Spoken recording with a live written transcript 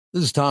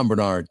This is Tom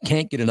Bernard.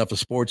 Can't get enough of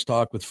sports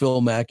talk with Phil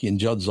Mackey and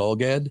Judd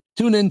Zolgad?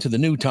 Tune in to the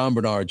new Tom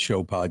Bernard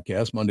Show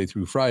podcast Monday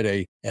through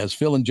Friday as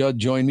Phil and Judd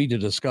join me to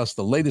discuss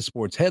the latest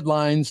sports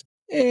headlines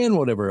and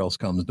whatever else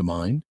comes to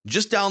mind.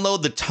 Just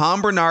download the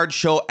Tom Bernard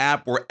Show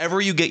app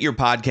wherever you get your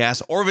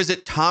podcasts or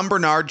visit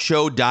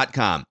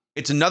tombernardshow.com.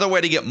 It's another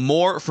way to get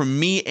more from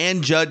me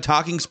and Judd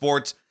talking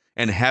sports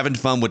and having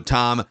fun with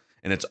Tom,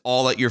 and it's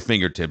all at your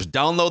fingertips.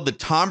 Download the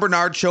Tom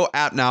Bernard Show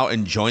app now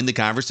and join the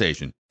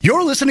conversation.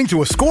 You're listening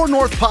to a Score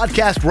North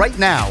podcast right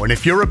now, and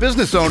if you're a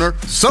business owner,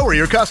 so are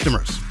your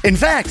customers. In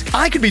fact,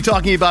 I could be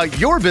talking about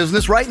your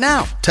business right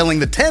now, telling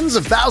the tens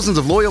of thousands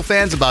of loyal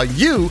fans about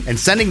you and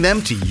sending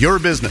them to your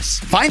business.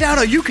 Find out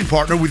how you can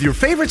partner with your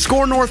favorite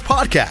Score North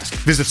podcast.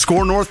 Visit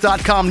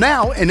scorenorth.com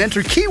now and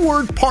enter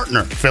keyword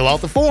partner. Fill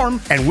out the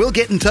form, and we'll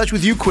get in touch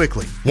with you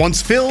quickly.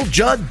 Once Phil,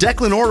 Judd,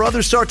 Declan, or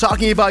others start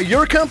talking about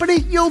your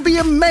company, you'll be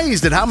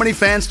amazed at how many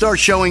fans start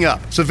showing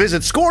up. So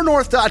visit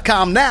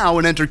scorenorth.com now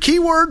and enter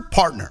keyword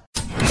partner.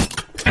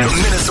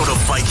 The Minnesota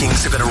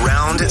Vikings have been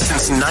around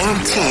since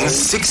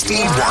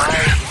 1961.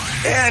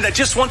 And I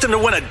just want them to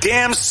win a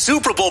damn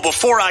Super Bowl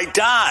before I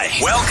die.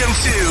 Welcome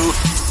to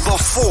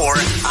Before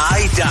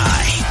I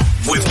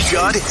Die with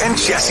Judd and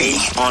Jesse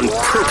on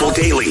Purple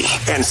Daily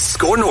and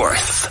Score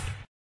North.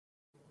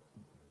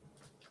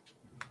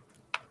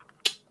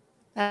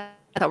 I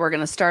thought we were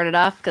going to start it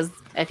off because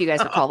if you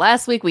guys recall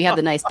last week, we had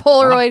the nice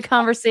Polaroid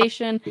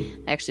conversation.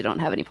 I actually don't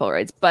have any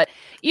Polaroids, but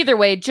either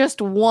way,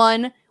 just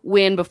one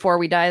win before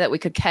we die that we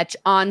could catch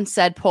on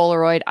said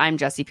Polaroid. I'm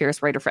Jesse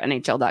Pierce, writer for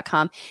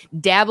NHL.com,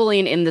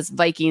 dabbling in this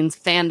Vikings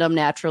fandom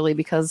naturally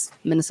because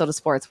Minnesota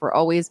sports were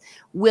always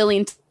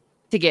willing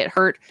to get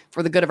hurt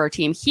for the good of our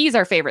team. He's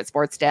our favorite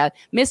sports dad,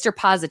 Mr.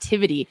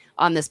 Positivity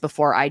on this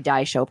Before I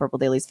Die show, Purple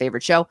Daily's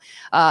favorite show,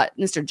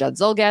 Mr. Judd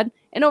Zolgad.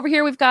 And over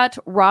here, we've got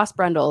Ross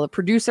Brendel, the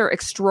producer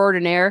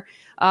extraordinaire.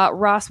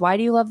 Ross, why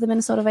do you love the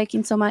Minnesota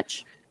Vikings so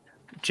much?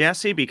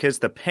 Jesse, because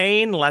the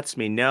pain lets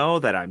me know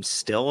that I'm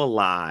still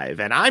alive.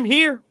 And I'm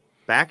here,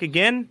 back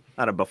again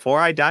on a Before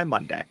I Die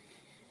Monday.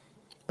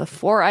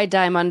 Before I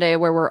Die Monday,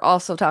 where we're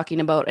also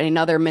talking about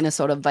another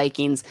Minnesota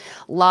Vikings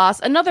loss,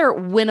 another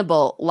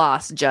winnable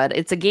loss, Judd.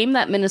 It's a game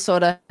that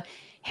Minnesota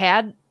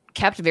had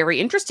kept very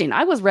interesting.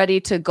 I was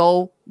ready to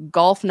go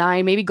golf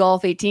 9, maybe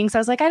golf 18, because I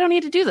was like, I don't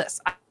need to do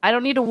this. I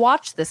don't need to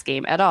watch this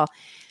game at all.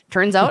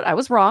 Turns out I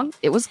was wrong.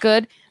 It was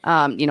good.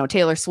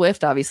 Taylor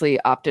Swift obviously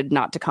opted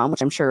not to come,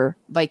 which I'm sure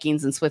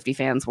Vikings and Swiftie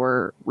fans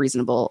were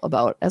reasonable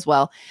about as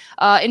well.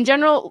 In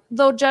general,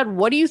 though, Judd,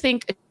 what do you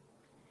think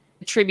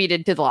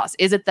attributed to the loss?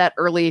 Is it that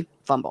early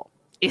fumble?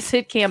 Is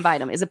it Cam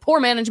Bynum? Is it poor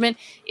management?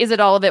 Is it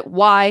all of it?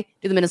 Why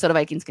do the Minnesota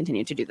Vikings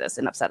continue to do this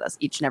and upset us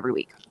each and every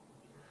week?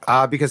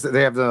 Because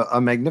they have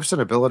a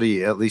magnificent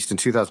ability, at least in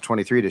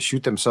 2023, to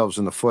shoot themselves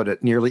in the foot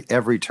at nearly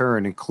every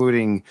turn,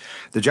 including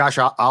the Josh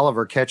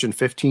Oliver catch and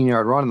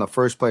 15-yard run in the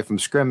first play from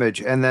scrimmage,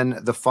 and then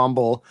the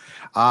fumble.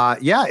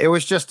 It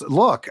was just,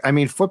 look, I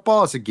mean,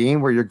 football is a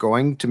game where you're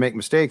going to make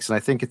mistakes, and I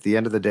think at the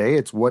end of the day,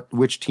 it's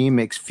which team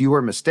makes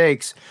fewer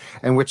mistakes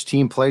and which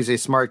team plays a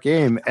smart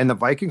game, and the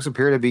Vikings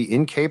appear to be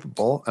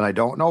incapable, and I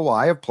don't know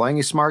why, of playing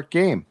a smart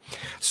game.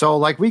 So,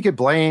 like, we could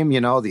blame,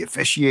 the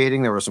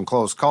officiating. There were some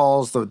close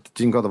calls that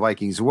didn't go the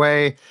Vikings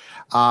way.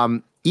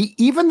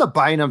 Even the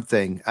Bynum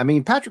thing. I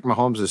mean, Patrick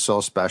Mahomes is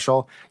so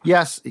special.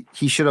 Yes,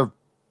 he should have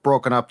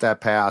broken up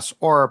that pass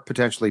or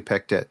potentially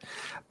picked it.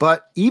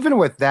 But even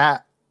with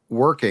that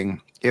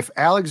working, if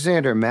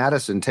Alexander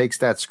Madison takes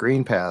that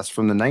screen pass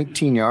from the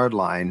 19-yard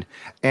line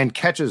and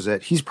catches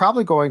it, he's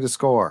probably going to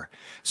score.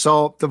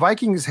 So the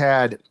Vikings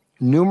had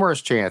numerous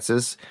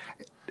chances.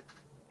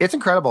 It's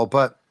incredible,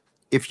 but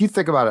if you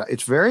think about it,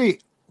 it's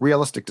very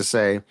realistic to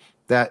say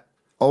that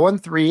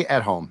 0-3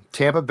 at home,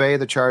 Tampa Bay,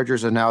 the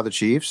Chargers, and now the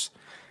Chiefs,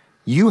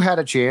 you had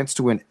a chance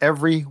to win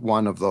every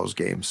one of those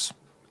games,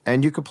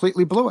 and you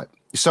completely blew it.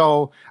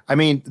 So, I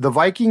mean, the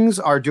Vikings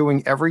are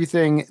doing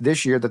everything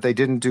this year that they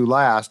didn't do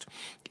last,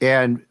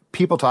 and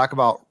people talk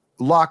about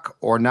luck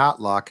or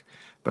not luck,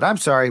 but I'm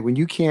sorry, when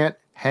you can't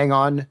hang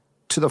on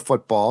to the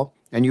football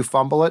and you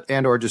fumble it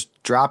and or just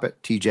drop it,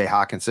 TJ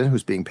Hawkinson,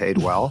 who's being paid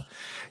well,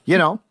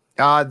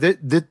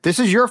 this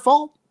is your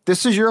fault.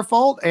 This is your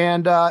fault,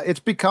 and it's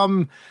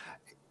become...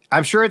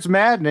 I'm sure it's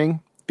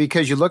maddening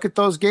because you look at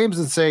those games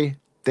and say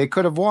they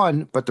could have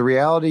won, but the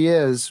reality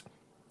is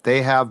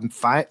they have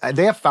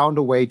found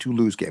a way to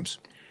lose games.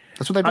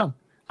 That's what they've done.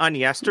 On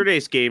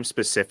yesterday's game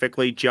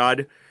specifically,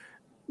 Judd,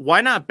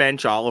 why not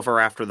bench Oliver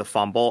after the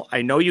fumble?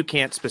 I know you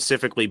can't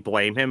specifically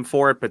blame him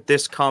for it, but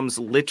this comes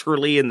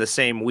literally in the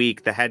same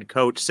week the head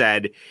coach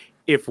said,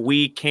 if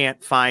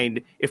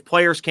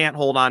players can't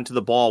hold on to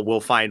the ball,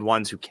 we'll find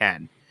ones who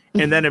can.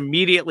 And then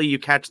immediately you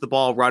catch the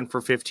ball, run for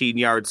 15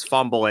 yards,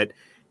 fumble it,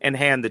 and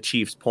hand the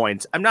Chiefs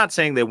points. I'm not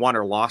saying they won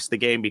or lost the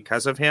game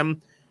because of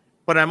him,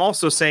 but I'm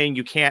also saying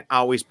you can't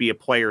always be a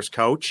player's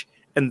coach.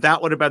 And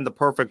that would have been the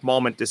perfect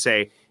moment to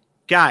say,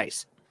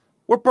 guys,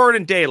 we're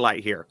burning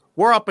daylight here.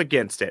 We're up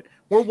against it.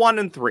 We're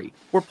 1-3.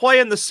 We're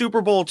playing the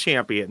Super Bowl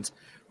champions.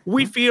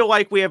 We feel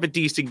like we have a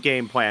decent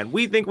game plan.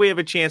 We think we have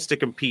a chance to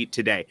compete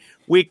today.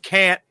 We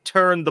can't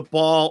turn the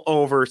ball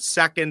over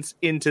seconds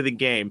into the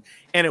game.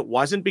 And it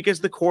wasn't because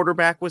the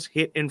quarterback was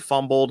hit and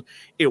fumbled.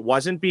 It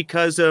wasn't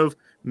because of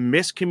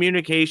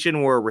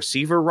miscommunication where a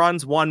receiver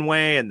runs one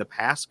way and the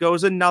pass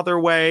goes another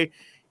way.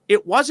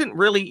 It wasn't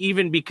really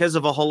even because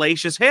of a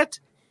hellacious hit.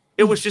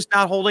 It was just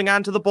not holding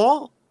on to the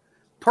ball.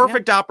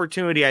 Perfect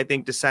opportunity, I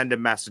think, to send a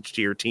message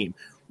to your team.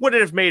 Would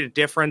it have made a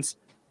difference?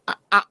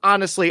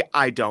 Honestly,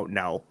 I don't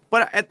know.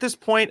 But at this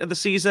point of the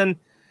season,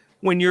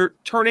 when you're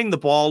turning the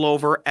ball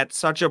over at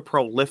such a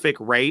prolific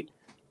rate,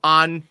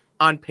 on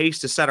pace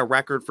to set a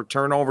record for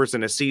turnovers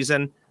in a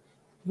season,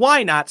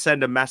 why not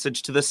send a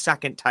message to the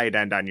second tight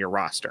end on your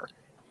roster?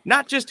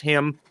 Not just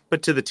him,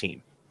 but to the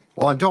team.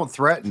 Well, and don't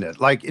threaten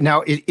it. Like,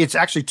 now, it's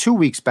actually 2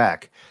 weeks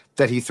back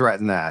that he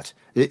threatened that.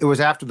 It was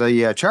after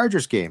the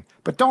Chargers game.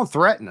 But don't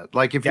threaten it.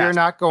 Like, if you're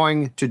not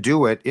going to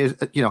do it,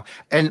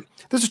 and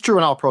this is true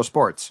in all pro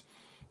sports.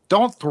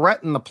 Don't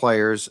threaten the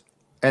players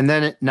and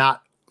then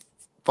not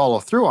follow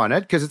through on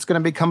it, because it's going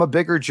to become a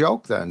bigger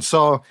joke then.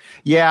 So,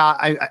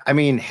 yeah, I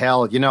mean,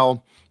 hell,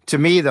 to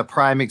me, the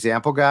prime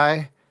example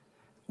guy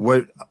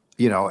would,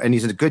 and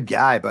he's a good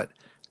guy, but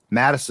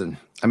Madison,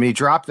 I mean, he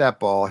dropped that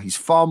ball. He's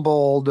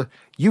fumbled.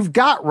 You've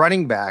got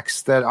running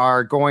backs that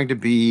are going to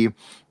be,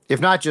 if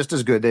not just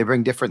as good, they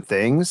bring different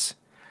things.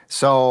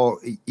 So,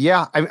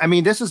 yeah, I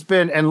mean, this has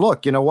been, and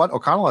look, you know what?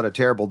 O'Connell had a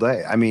terrible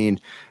day. I mean,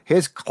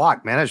 his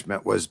clock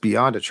management was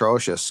beyond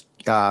atrocious.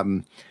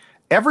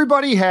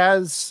 Everybody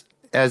has,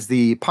 as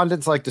the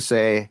pundits like to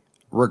say,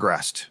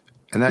 regressed.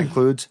 And that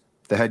includes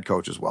the head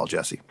coach as well,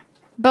 Jesse.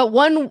 But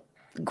one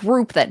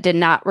group that did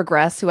not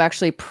regress, who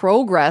actually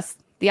progressed,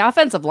 the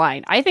offensive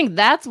line. I think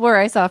that's where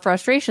I saw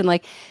frustration.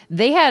 Like,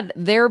 they had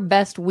their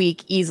best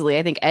week easily.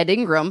 I think Ed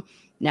Ingram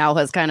now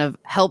has kind of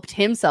helped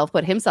himself,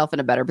 put himself in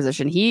a better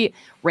position. He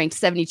ranked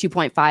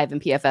 72.5 in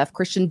PFF.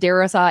 Christian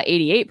Darrisaw,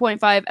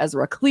 88.5.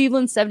 Ezra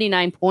Cleveland,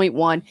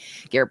 79.1.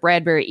 Garrett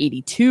Bradbury,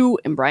 82.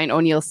 And Brian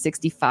O'Neill,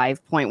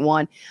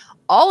 65.1.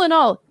 All in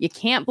all, you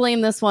can't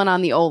blame this one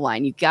on the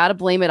O-line. You got to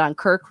blame it on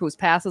Kirk, whose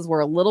passes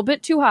were a little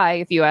bit too high,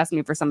 if you ask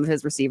me, for some of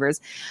his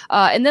receivers.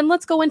 And then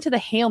let's go into the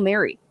Hail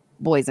Mary,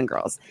 boys and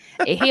girls.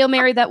 A Hail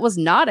Mary that was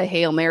not a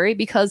Hail Mary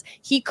because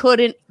he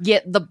couldn't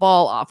get the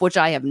ball off, which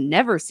I have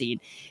never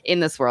seen in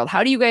this world.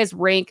 How do you guys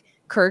rank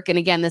Kirk? And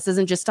again, this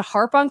isn't just to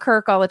harp on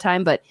Kirk all the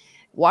time, but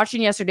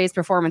watching yesterday's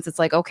performance, it's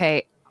like,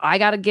 okay, I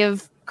got to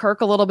give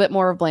Kirk a little bit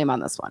more of blame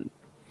on this one.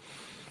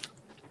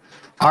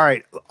 All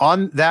right.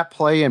 On that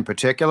play in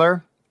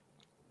particular,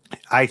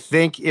 I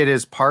think it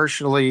is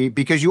partially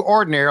because you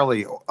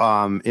ordinarily,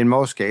 in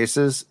most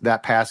cases,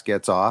 that pass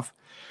gets off.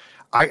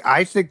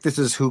 I think this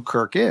is who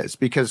Kirk is,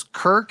 because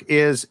Kirk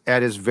is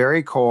at his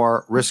very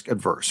core risk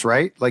adverse,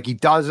 right? Like, he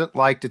doesn't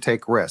like to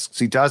take risks.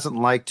 He doesn't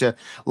like to,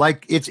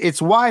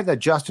 it's why that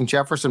Justin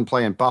Jefferson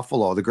play in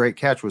Buffalo, the great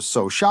catch, was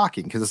so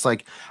shocking, because it's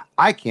like,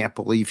 I can't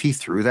believe he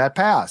threw that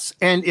pass.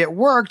 And it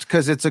worked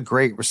because it's a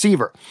great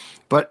receiver.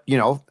 But,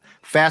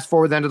 fast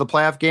forward then to the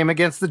playoff game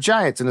against the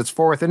Giants, and it's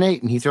 4th and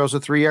 8, and he throws a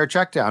 3-yard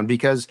check down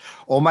because,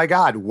 oh my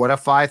God, what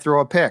if I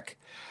throw a pick?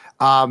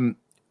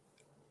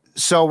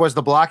 So was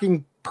the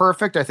blocking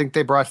perfect? I think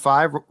they brought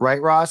 5,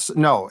 right, Ross?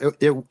 No,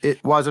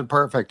 it wasn't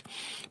perfect.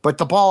 But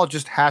the ball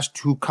just has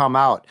to come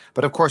out.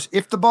 But of course,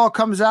 if the ball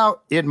comes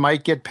out, it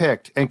might get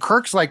picked. And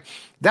Kirk's like,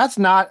 that's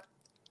not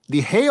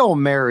the Hail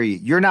Mary.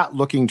 You're not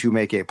looking to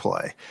make a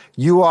play.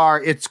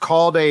 It's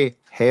called a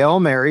Hail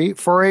Mary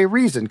for a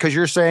reason, because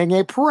you're saying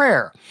a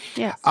prayer.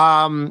 Yes.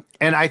 And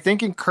I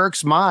think in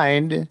Kirk's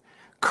mind,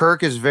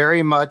 Kirk is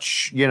very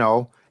much,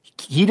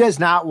 he does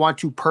not want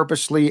to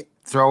purposely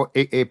throw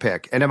a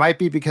pick. And it might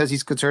be because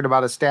he's concerned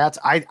about his stats.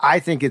 I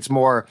think it's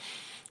more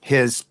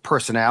his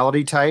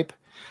personality type.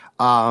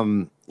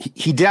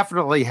 He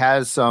definitely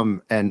has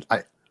some, and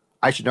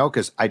I should know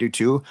because I do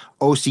too,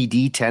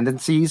 OCD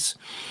tendencies.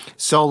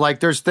 So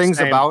there's things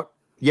Same.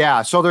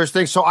 So there's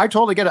things. So I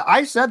totally get it.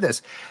 I said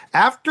this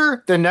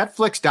after the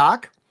Netflix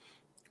doc.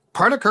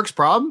 Part of Kirk's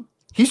problem,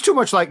 he's too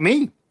much like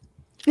me.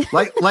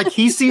 Like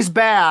he sees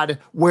bad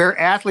where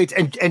athletes,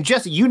 and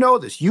Jesse, you know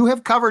this. You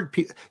have covered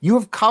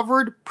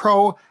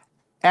pro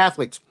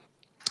athletes.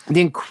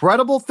 The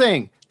incredible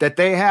thing that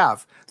they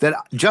have that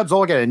Judd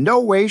Zolgad in no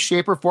way,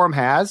 shape, or form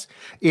has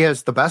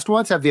is the best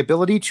ones have the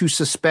ability to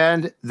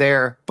suspend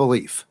their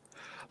belief.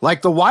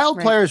 Like the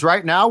wild players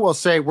right now will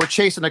say, we're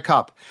chasing a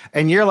cup.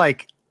 And you're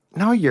like,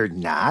 no, you're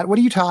not. What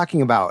are you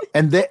talking about?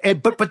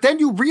 But then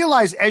you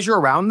realize as you're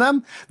around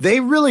them, they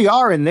really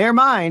are in their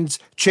minds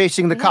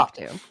chasing the cup.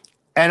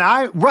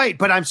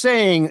 But I'm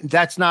saying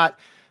that's not,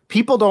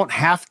 people don't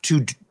have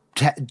to,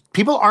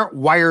 people aren't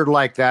wired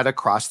like that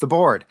across the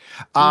board.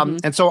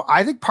 And so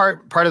I think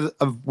part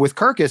of with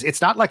Kirk is, it's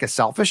not like a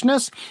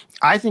selfishness.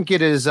 I think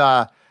it is,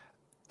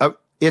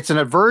 it's an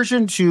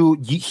aversion to,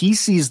 he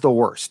sees the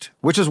worst,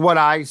 which is what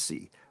I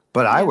see.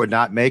 But I would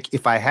not make,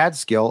 if I had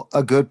skill,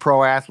 a good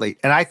pro athlete.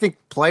 And I think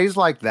plays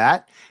like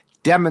that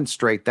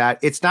demonstrate that.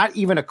 It's not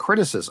even a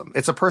criticism.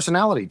 It's a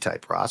personality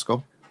type,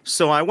 Roscoe.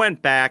 So I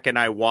went back and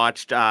I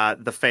watched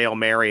the Hail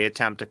Mary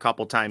attempt a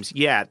couple times.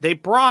 Yeah, they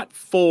brought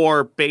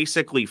 4,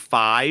 basically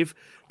 5,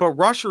 but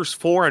rushers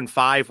 4 and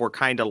 5 were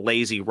kind of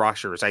lazy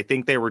rushers. I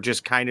think they were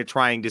just kind of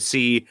trying to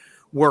see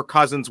where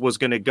Cousins was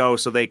going to go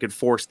so they could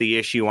force the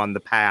issue on the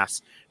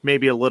pass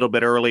maybe a little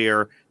bit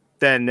earlier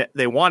than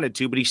they wanted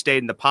to, but he stayed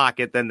in the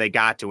pocket, then they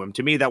got to him.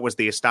 To me, that was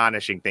the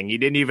astonishing thing. He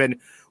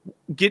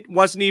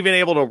wasn't even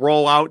able to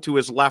roll out to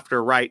his left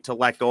or right to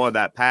let go of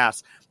that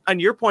pass. On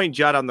your point,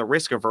 Judd, on the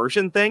risk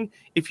aversion thing,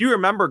 if you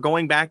remember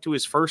going back to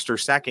his first or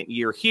second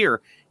year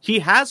here, he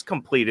has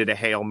completed a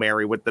Hail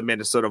Mary with the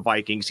Minnesota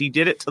Vikings. He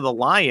did it to the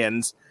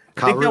Lions.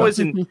 I think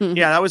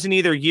that was in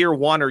either year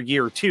 1 or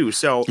year 2.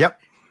 So yep.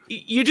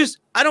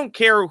 I don't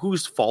care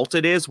whose fault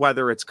it is,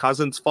 whether it's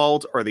Cousins'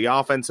 fault or the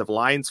offensive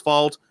line's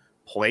fault,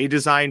 play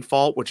design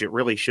fault, which it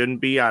really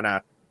shouldn't be on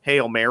a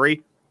Hail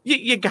Mary.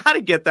 You got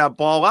to get that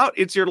ball out.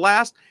 It's your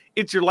last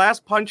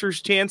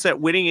puncher's chance at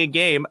winning a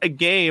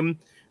game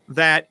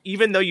that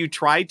even though you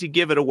tried to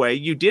give it away,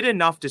 you did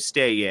enough to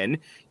stay in.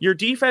 Your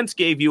defense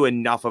gave you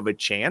enough of a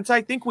chance.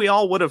 I think we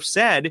all would have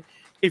said,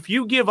 if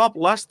you give up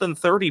less than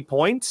 30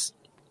 points,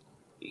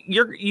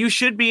 you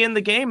should be in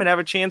the game and have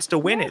a chance to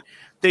win it.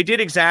 They did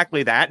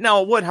exactly that.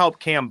 Now, it would help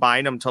Cam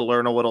Bynum to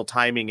learn a little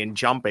timing and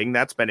jumping.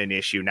 That's been an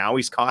issue now.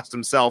 He's cost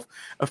himself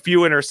a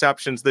few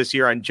interceptions this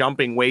year on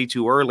jumping way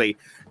too early.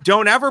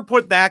 Don't ever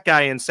put that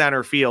guy in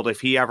center field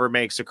if he ever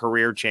makes a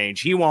career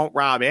change. He won't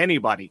rob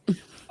anybody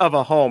of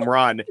a home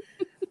run.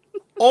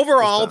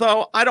 Overall,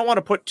 though, I don't want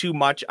to put too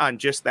much on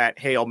just that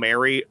Hail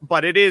Mary,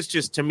 but it is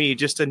just, to me,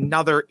 just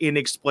another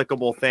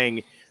inexplicable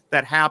thing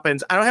that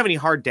happens. I don't have any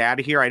hard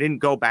data here. I didn't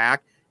go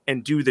back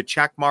and do the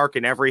check mark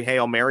in every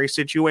Hail Mary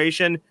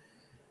situation,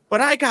 but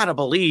I got to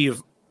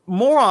believe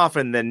more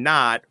often than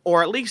not,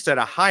 or at least at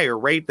a higher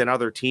rate than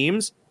other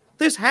teams,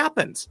 this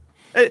happens.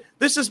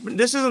 This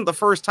isn't the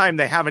first time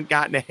they haven't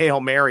gotten a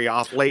Hail Mary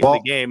off late in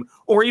the game,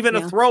 or even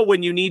a throw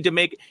when you need to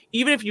make,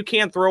 even if you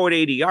can't throw it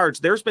 80 yards,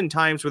 there's been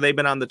times where they've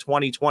been on the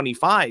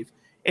 20-25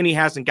 and he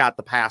hasn't got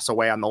the pass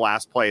away on the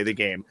last play of the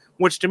game,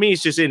 which to me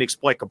is just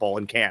inexplicable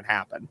and can't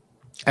happen.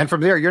 And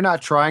from there, you're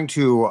not trying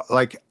to,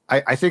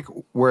 I think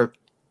where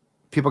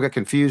people get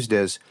confused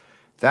is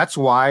that's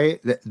why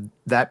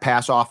that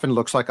pass often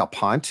looks like a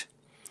punt,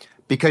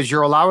 because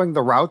you're allowing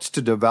the routes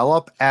to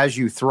develop as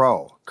you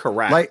throw.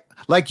 Correct.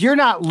 Like you're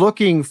not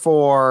looking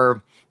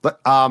for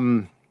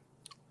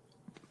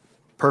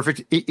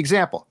perfect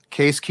example,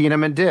 Case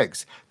Keenum and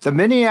Diggs. The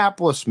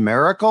Minneapolis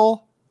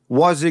Miracle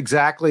was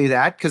exactly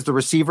that, because the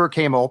receiver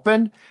came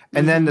open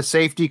and then the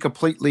safety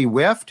completely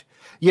whiffed.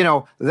 You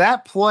know,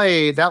 that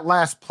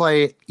last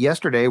play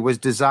yesterday was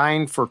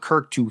designed for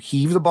Kirk to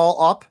heave the ball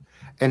up.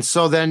 And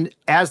so then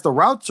as the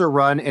routes are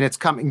run and it's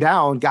coming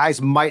down,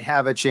 guys might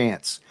have a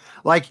chance.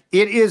 Like,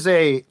 it is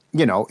a,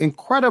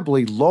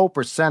 incredibly low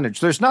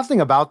percentage. There's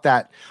nothing about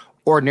that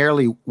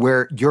ordinarily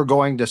where you're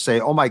going to say,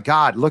 oh my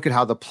God, look at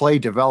how the play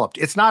developed.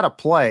 It's not a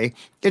play.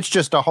 It's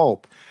just a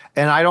hope.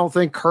 And I don't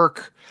think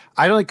Kirk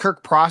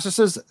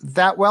processes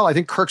that well. I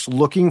think Kirk's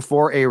looking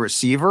for a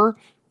receiver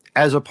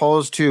as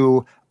opposed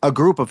to a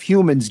group of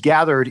humans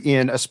gathered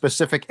in a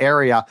specific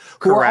area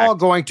who are all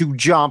going to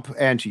jump.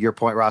 And to your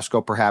point,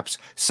 Roscoe, perhaps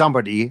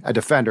a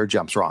defender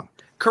jumps wrong.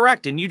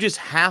 Correct. And you just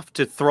have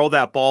to throw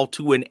that ball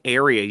to an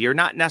area. You're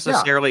not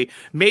necessarily,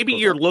 maybe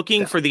you're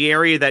looking for the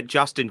area that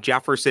Justin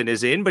Jefferson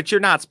is in, but you're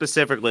not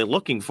specifically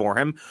looking for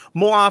him.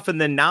 More often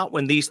than not,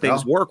 when these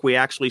things work, we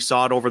actually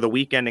saw it over the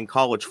weekend in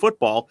college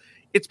football.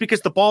 It's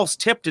because the ball's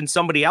tipped and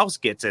somebody else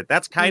gets it.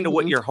 That's kind of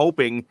what you're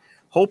hoping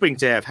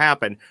to have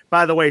happen.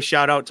 By the way,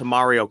 shout out to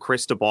Mario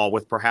Cristobal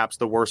with perhaps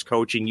the worst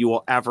coaching you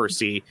will ever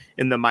see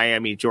in the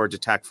Miami Georgia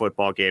Tech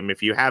football game.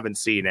 If you haven't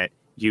seen it,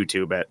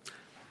 YouTube it.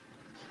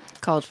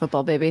 College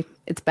football, baby.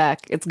 It's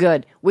back. It's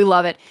good. We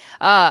love it.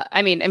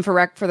 And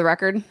for the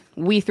record,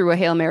 we threw a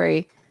Hail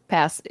Mary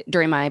pass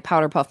during my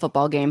Powder Puff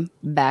football game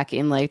back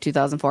in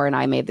 2004, and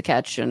I made the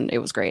catch, and it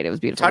was great. It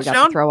was beautiful. Touchdown? We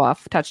got to throw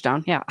off.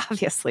 Touchdown. Yeah,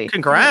 obviously.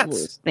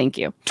 Congrats. Thank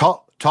you.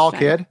 Tall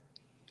kid?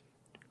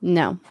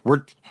 No.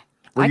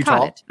 Were I you caught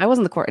tall? it. I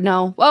wasn't the court.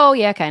 No. Oh,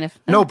 yeah, kind of.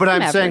 No, but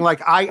I'm saying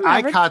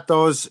I caught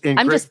those in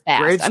just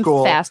fast. grade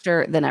school. I'm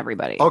faster than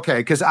everybody. Okay,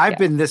 because I've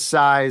been this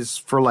size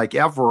for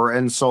ever.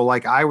 And so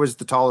I was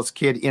the tallest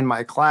kid in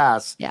my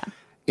class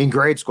in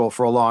grade school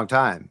for a long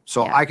time.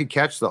 So I could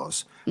catch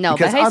those. No,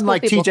 because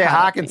unlike TJ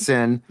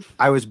Hawkinson,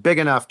 I was big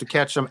enough to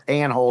catch them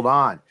and hold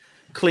on.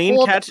 Clean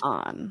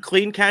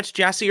catch,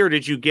 Jesse, or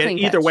did you get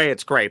either way?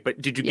 It's great,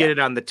 but did you get it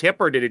on the tip,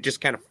 or did it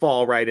just kind of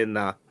fall right in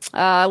the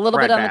a little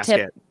bit on basket?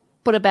 The tip?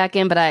 Put it back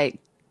in, but I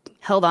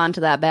held on to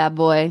that bad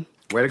boy.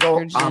 Way to go,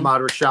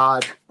 Ahmad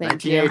Rashad,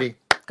 1980.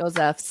 Go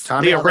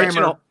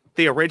Zeffs.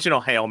 The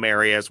original Hail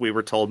Mary, as we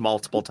were told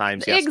multiple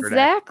times yesterday.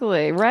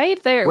 Exactly,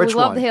 right there. Which we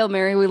love one? the Hail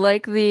Mary. We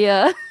like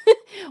the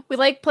we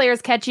like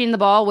players catching the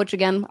ball, which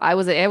again I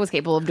was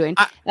capable of doing.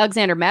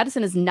 Alexander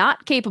Madison is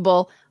not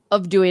capable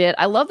of doing it.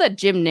 I love that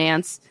Jim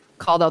Nance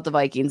called out the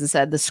Vikings and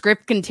said the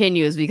script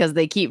continues because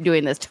they keep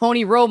doing this.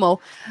 Tony Romo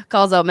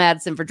calls out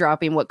Madison for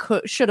dropping what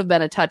should have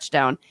been a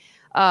touchdown.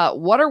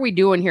 What are we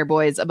doing here,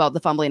 boys, about the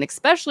fumbling,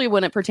 especially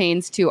when it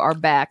pertains to our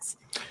backs?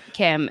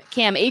 Cam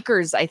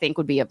Akers, I think,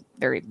 would be a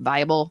very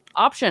viable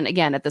option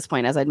again at this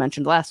point, as I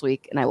mentioned last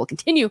week, and I will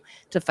continue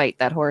to fight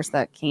that horse.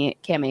 That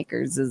Cam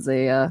Akers is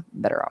a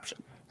better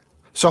option.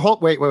 So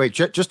wait.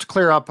 Just to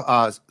clear up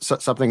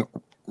something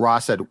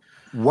Ross said,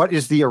 what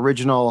is the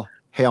original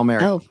Hail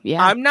Mary? Oh,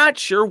 yeah. I'm not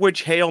sure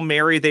which Hail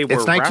Mary they were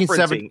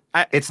referencing.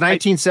 It's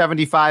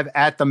 1975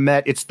 at the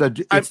Met. It's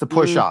the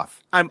push off.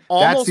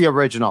 That's the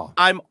original.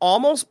 I'm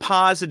almost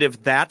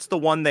positive that's the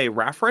one they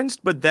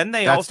referenced, but then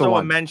they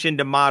also mentioned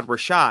Ahmad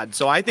Rashad.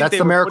 So I think that's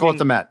the Miracle at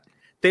the Met.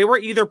 They were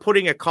either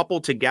putting a couple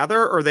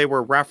together or they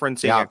were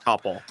referencing a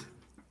couple.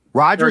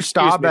 Roger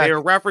Staubach. They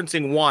were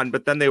referencing one,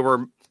 but then they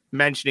were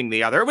mentioning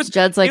the other.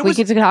 Judd's like, we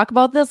get to talk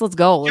about this. Let's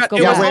go. Let's go.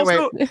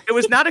 Wait. It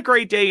was not a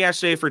great day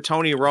yesterday for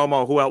Tony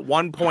Romo, who at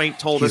one point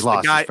told us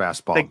lost his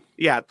fastball.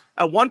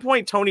 At one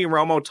point, Tony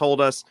Romo told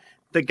us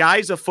the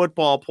guy's a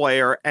football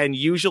player, and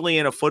usually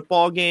in a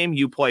football game,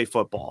 you play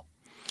football.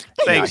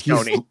 Thanks,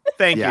 Tony.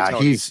 Thank you,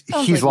 Tony.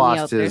 He's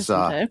lost his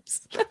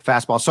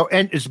fastball. So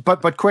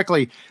but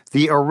quickly,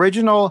 the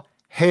original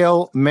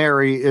Hail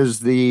Mary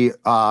is the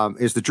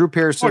Drew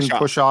Pearson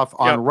push off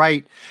on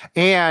right.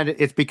 And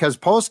it's because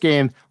post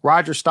game,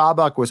 Roger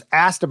Staubach was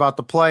asked about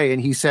the play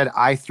and he said,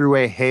 I threw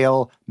a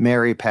Hail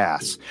Mary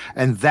pass.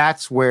 And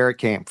that's where it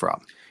came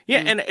from.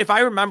 Yeah, and if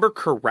I remember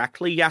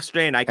correctly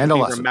yesterday, and I could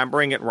be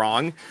remembering it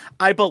wrong,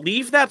 I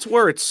believe that's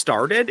where it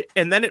started,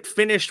 and then it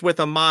finished with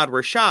Ahmad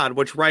Rashad,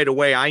 which right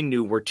away I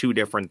knew were two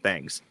different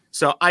things.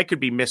 So I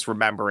could be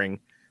misremembering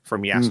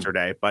from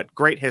yesterday, but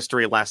great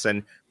history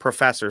lesson,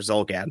 Professor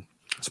Zolgad.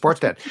 Sports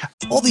Dad.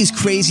 All these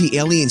crazy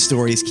alien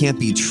stories can't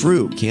be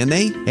true, can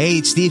they? Hey,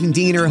 it's Stephen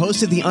Diener,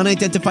 host of the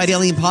Unidentified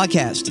Alien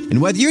Podcast. And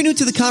whether you're new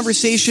to the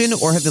conversation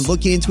or have been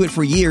looking into it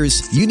for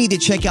years, you need to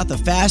check out the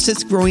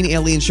fastest growing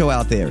alien show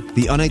out there,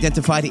 the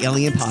Unidentified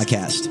Alien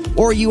Podcast,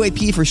 or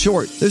UAP for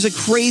short. There's a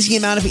crazy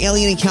amount of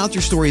alien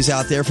encounter stories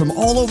out there from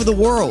all over the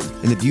world.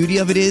 And the beauty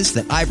of it is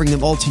that I bring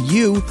them all to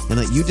you and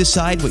let you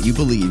decide what you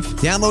believe.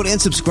 Download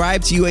and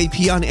subscribe to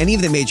UAP on any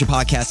of the major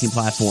podcasting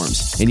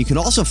platforms. And you can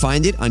also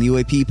find it on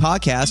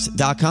UAPpodcast.com.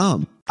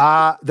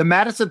 The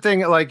Madison thing,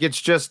 like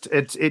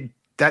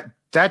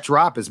that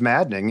drop is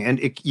maddening,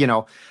 and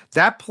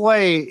that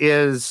play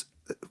is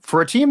for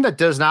a team that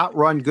does not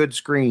run good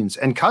screens.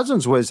 And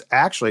Cousins was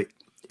actually,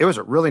 it was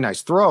a really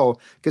nice throw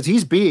because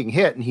he's being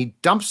hit and he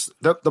dumps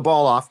the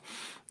ball off,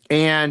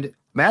 and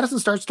Madison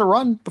starts to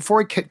run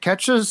before he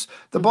catches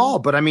the ball.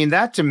 But I mean,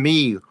 that to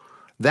me,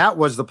 that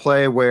was the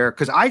play where,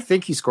 because I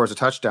think he scores a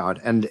touchdown,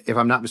 and if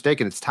I'm not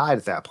mistaken, it's tied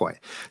at that point.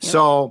 Yep.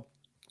 So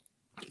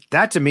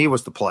that to me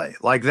was the play.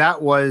 Like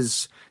that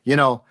was,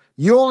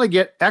 you only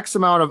get X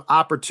amount of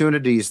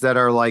opportunities that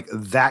are like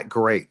that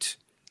great,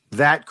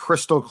 that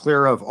crystal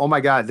clear of, oh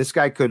my God, this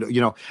guy could,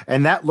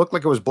 and that looked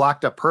like it was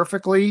blocked up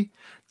perfectly.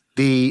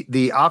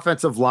 The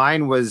offensive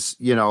line was,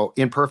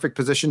 in perfect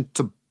position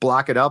to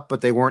block it up,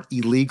 but they weren't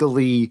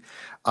illegally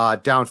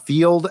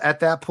downfield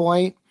at that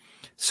point.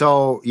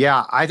 So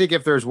yeah, I think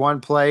if there's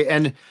one play,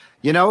 and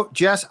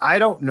Jess, I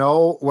don't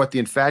know what the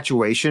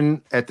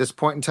infatuation at this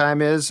point in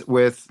time is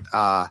with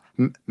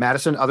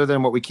Madison, other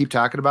than what we keep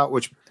talking about,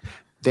 which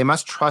they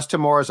must trust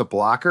him more as a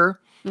blocker.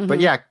 Mm-hmm. But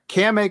yeah,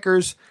 Cam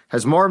Akers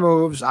has more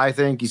moves. I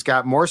think he's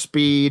got more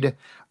speed.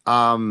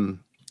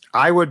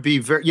 I would be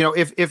very,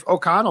 if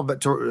O'Connell,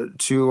 but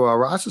to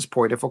Ross's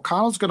point, if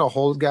O'Connell's going to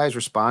hold guys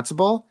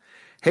responsible,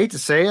 hate to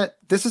say it,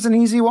 this is an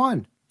easy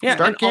one. Yeah,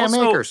 start Cam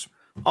Akers.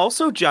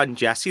 Also, Judd and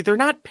Jesse, they're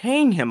not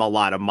paying him a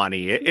lot of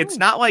money. It's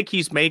not like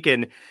he's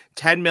making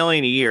 $10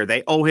 million a year.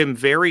 They owe him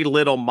very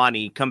little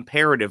money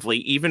comparatively,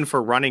 even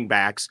for running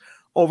backs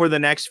over the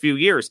next few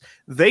years.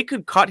 They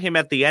could cut him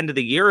at the end of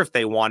the year if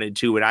they wanted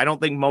to, and I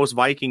don't think most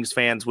Vikings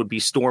fans would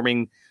be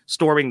storming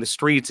the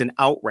streets in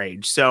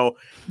outrage. So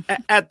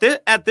at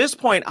this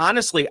point,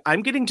 honestly,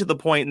 I'm getting to the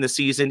point in the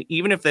season,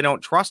 even if they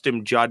don't trust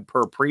him, Judd,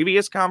 per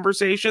previous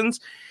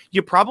conversations,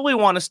 you probably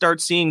want to start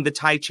seeing the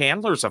Ty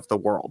Chandlers of the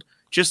world.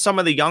 Just some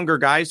of the younger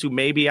guys who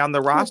may be on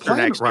the roster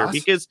next year,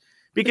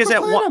 because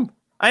at one,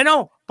 I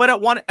know, but at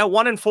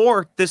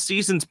 1-4, this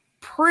season's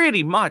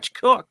pretty much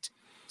cooked.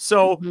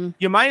 So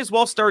you might as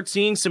well start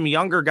seeing some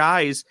younger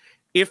guys,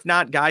 if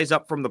not guys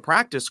up from the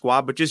practice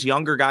squad, but just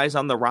younger guys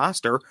on the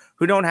roster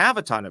who don't have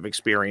a ton of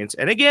experience.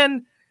 And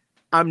again,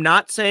 I'm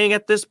not saying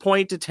at this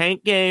point to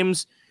tank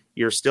games.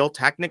 You're still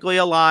technically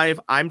alive.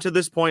 I'm to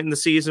this point in the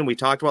season. We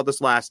talked about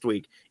this last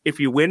week. If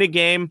you win a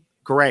game,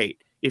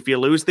 great. If you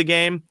lose the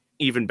game,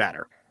 even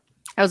better.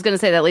 I was going to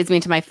say that leads me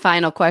to my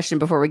final question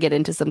before we get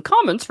into some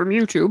comments from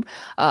YouTube.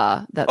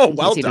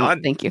 Well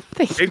done. Thank you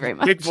very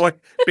much.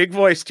 Big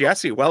voice,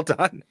 Jesse. Well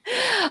done.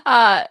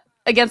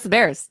 Against the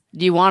Bears,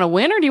 do you want to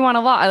win or do you want to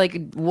lose?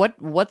 Like,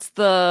 what's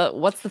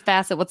the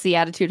facet? What's the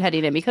attitude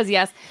heading in? Because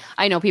yes,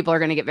 I know people are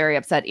going to get very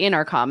upset in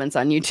our comments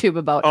on YouTube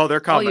about, they're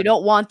coming. You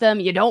don't want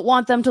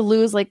them to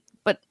lose. Like,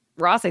 but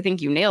Ross, I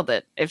think you nailed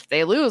it. If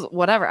they lose,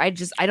 whatever. I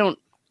don't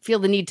feel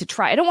the need to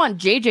try. I don't want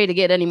JJ to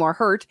get any more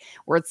hurt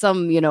or it's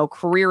some,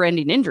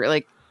 career-ending injury.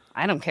 Like,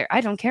 I don't care.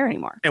 I don't care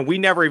anymore. And we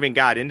never even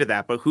got into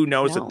that, but who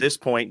knows at this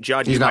point,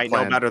 Judd, you might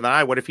know better than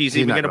I would if he's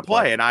even going to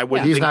play, and I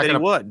wouldn't think that he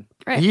would.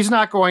 Right. He's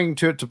not going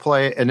to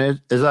play,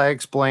 and as I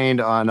explained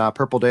on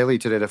Purple Daily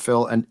today to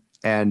Phil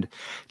and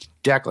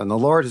Declan, the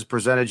Lord has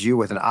presented you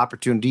with an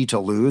opportunity to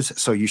lose,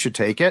 so you should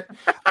take it.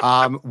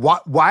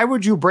 Why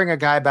would you bring a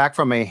guy back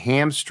from a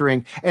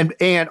hamstring?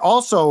 And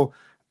also,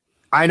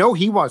 I know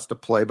he wants to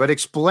play, but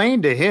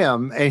explain to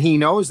him, and he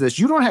knows this.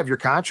 You don't have your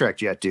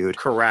contract yet, dude.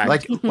 Correct.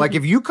 Like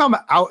if you come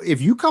out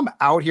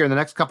here in the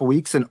next couple of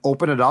weeks and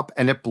open it up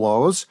and it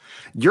blows,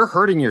 you're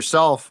hurting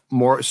yourself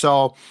more.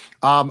 So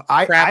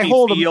I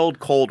hold field,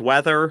 cold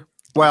weather.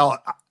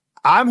 Well,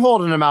 I'm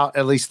holding him out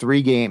at least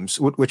 3 games,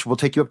 which will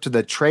take you up to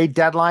the trade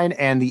deadline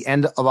and the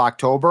end of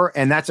October.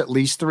 And that's at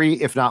least 3,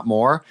 if not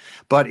more.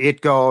 But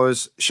it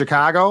goes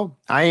Chicago.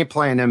 I ain't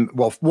playing him.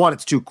 Well, one,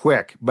 it's too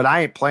quick, but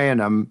I ain't playing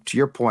him, to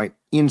your point,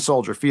 in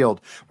Soldier Field,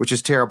 which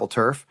is terrible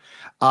turf.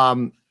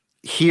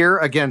 Here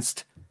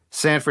against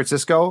San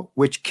Francisco,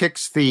 which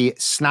kicks the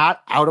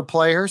snot out of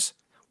players.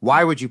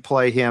 Why would you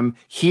play him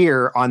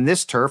here on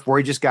this turf where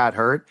he just got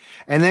hurt?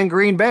 And then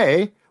Green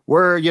Bay,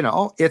 where,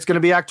 it's going to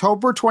be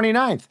October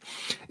 29th.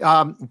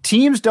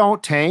 Teams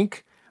don't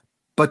tank,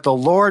 but the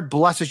Lord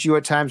blesses you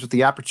at times with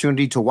the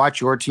opportunity to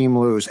watch your team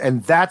lose.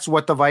 And that's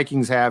what the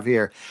Vikings have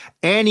here.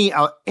 Any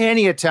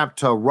attempt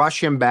to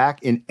rush him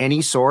back in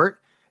any sort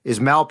is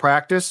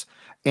malpractice.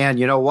 And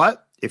you know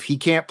what? If he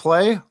can't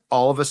play,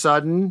 all of a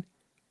sudden,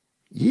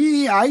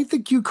 I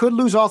think you could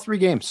lose all 3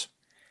 games.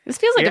 This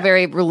feels like a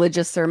very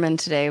religious sermon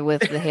today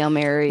with the Hail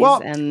Marys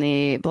and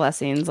the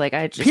blessings.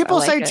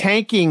 People say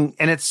tanking,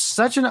 and it's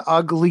such an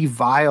ugly,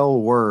 vile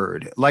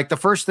word. Like the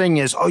first thing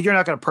is, you're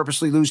not going to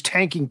purposely lose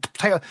tanking.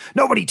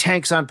 Nobody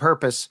tanks on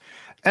purpose.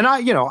 And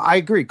I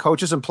agree.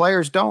 Coaches and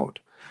players don't.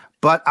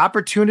 But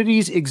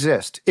opportunities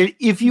exist.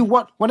 If you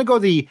want to go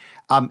the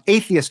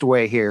atheist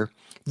way here,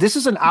 this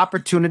is an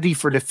opportunity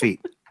for defeat.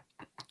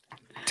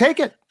 Take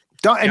it.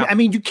 I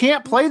mean, you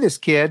can't play this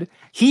kid.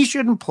 He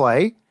shouldn't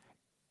play.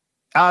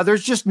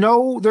 There's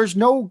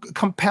no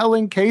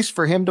compelling case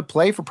for him to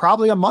play for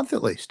probably a month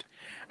at least.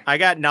 I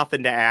got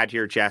nothing to add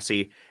here,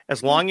 Jesse.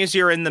 As long as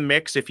you're in the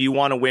mix, if you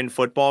want to win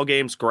football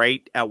games,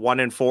 great. At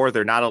 1-4,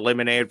 they're not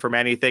eliminated from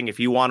anything. If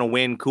you want to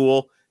win,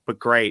 cool, but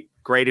great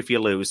if you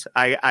lose.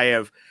 I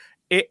have,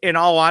 in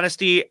all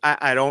honesty,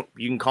 I don't,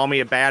 you can call me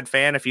a bad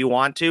fan if you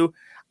want to.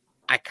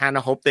 I kind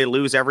of hope they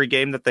lose every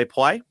game that they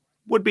play.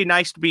 Would be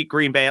nice to beat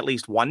Green Bay at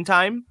least one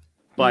time,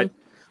 but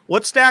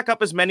let's stack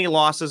up as many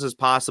losses as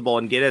possible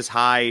and get as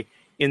high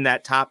in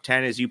that top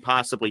 10 as you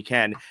possibly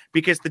can,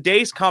 because the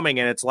day's coming,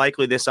 and it's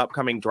likely this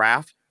upcoming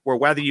draft, where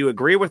whether you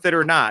agree with it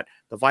or not,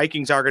 the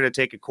Vikings are going to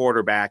take a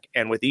quarterback.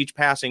 And with each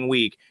passing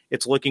week,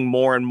 it's looking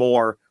more and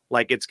more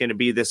like it's going to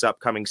be this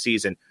upcoming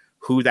season.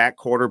 Who that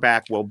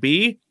quarterback will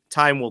be,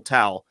 time will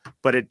tell,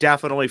 but it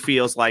definitely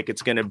feels like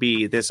it's going to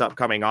be this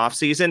upcoming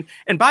offseason.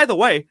 And by the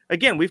way,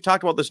 again, we've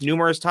talked about this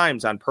numerous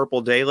times on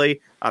Purple Daily,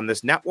 on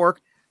this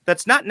network.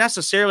 That's not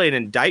necessarily an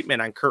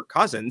indictment on Kirk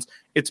Cousins.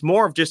 It's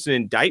more of just an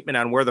indictment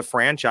on where the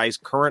franchise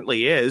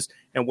currently is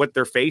and what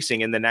they're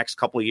facing in the next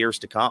couple of years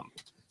to come.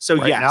 So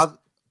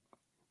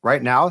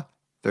right now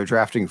they're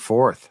drafting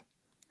 4th.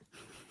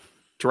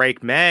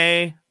 Drake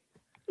May.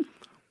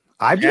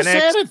 I'm just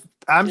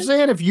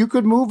saying if you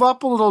could move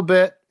up a little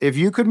bit, and if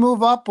you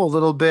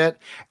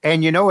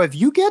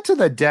get to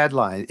the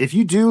deadline, if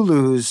you do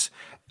lose,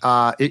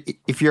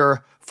 if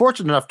you're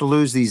fortunate enough to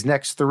lose these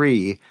next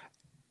 3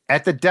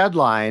 at the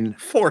deadline,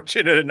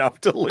 fortunate enough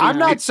to lose. I'm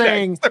not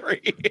saying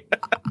 3.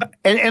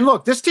 and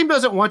look, this team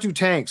doesn't want to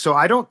tank, so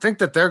I don't think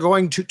that they're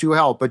going to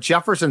help, but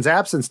Jefferson's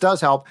absence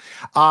does help.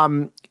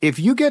 If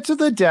you get to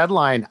the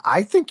deadline,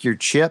 I think your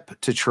chip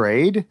to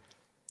trade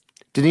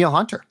Danielle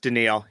Hunter.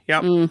 Yep.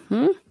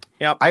 Mm-hmm.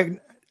 Yep.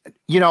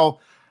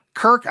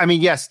 Kirk, I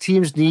mean, yes,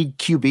 teams need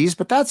QBs,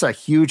 but that's a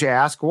huge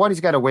ask. 1,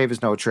 he's got to waive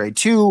his no trade.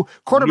 2,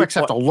 quarterbacks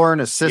have to learn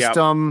a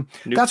system.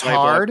 Yep. That's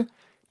hard.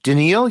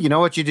 Danielle, you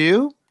know what you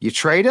do? You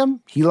trade him.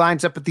 He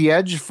lines up at the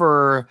edge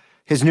for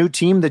his new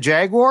team, the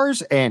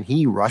Jaguars, and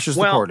he rushes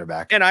the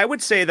quarterback. And I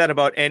would say that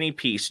about any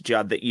piece,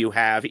 Judd, that you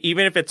have,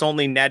 even if it's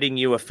only netting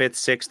you a 5th,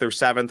 6th, or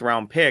 7th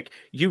round pick,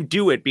 you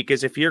do it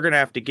because if you're going to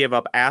have to give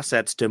up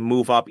assets to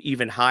move up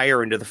even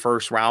higher into the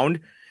first round,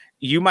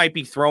 you might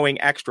be throwing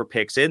extra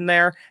picks in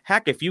there.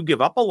 Heck, if you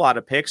give up a lot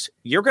of picks,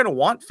 you're going to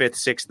want 5th,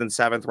 6th, and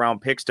 7th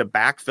round picks to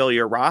backfill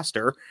your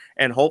roster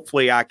and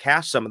hopefully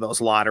cash some of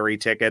those lottery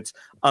tickets,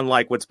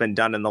 unlike what's been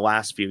done in the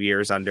last few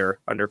years under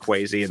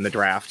Kwesi in the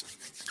draft.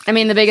 I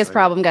mean, the biggest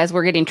problem, guys,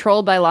 we're getting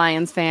trolled by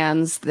Lions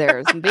fans.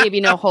 There's maybe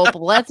no hope.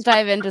 Let's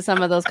dive into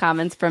some of those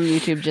comments from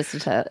YouTube just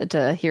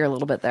to hear a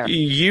little bit there.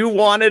 You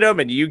wanted them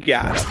and you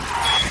got them.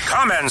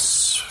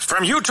 Comments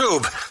from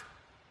YouTube.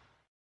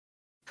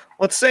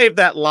 Let's save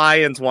that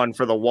Lions one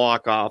for the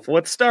walk-off.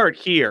 Let's start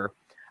here.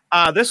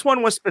 This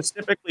one was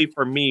specifically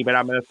for me, but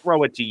I'm going to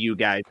throw it to you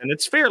guys, and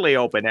it's fairly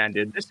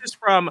open-ended. This is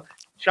from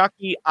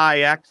Chucky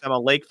IX. I'm a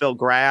Lakeville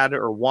grad,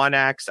 or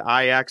 1X,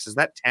 IX. Is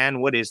that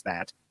 10? What is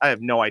that? I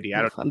have no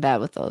idea. I'm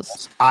bad with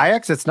those.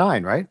 IX, it's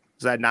 9, right?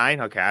 Is that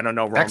 9? Okay, I don't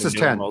know Roman X is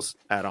 10 numerals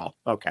at all.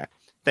 Okay,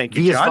 thank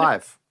you, V is Judd.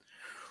 5.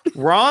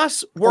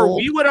 Ross, were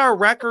we what our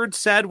record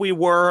said we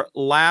were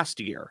last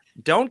year?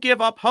 Don't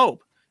give up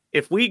hope.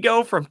 If we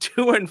go from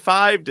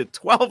 2-5 to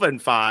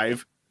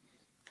 12-5,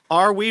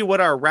 are we what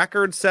our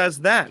record says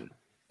then?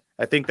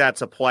 I think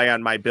that's a play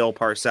on my Bill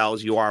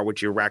Parcells, you are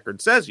what your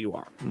record says you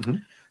are. Mm-hmm.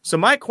 So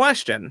my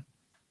question,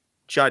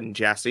 Judd and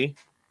Jesse,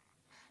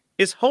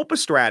 is hope a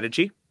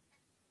strategy?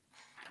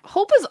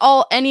 Hope is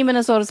all any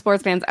Minnesota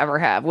sports fans ever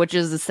have, which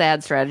is a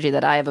sad strategy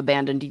that I have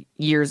abandoned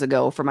years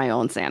ago for my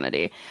own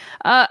sanity.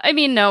 I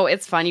mean, no,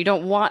 it's fun. You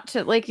don't want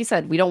to, like you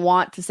said, we don't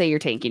want to say you're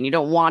tanking. You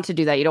don't want to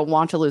do that. You don't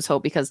want to lose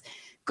hope because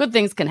good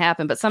things can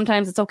happen, but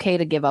sometimes it's okay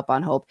to give up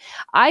on hope.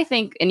 I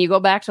think, and you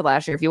go back to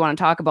last year, if you want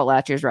to talk about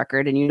last year's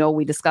record, and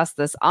we discussed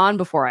this on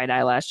Before I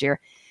Die last year,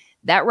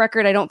 that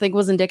record I don't think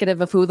was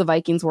indicative of who the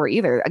Vikings were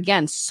either.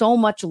 Again, so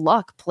much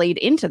luck played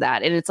into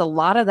that, and it's a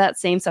lot of that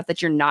same stuff that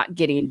you're not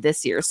getting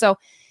this year. So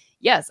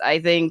yes, I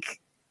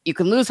think you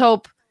can lose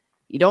hope.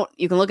 You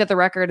can look at the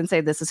record and say,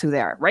 this is who they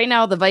are. Right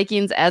now, the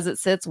Vikings, as it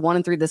sits,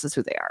 1-3, this is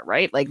who they are,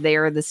 right? Like, they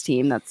are this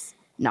team that's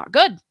not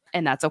good,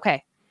 and that's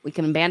okay. We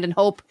can abandon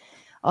hope.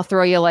 I'll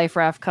throw you a life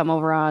raft, come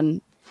over on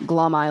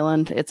Glum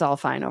Island. It's all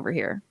fine over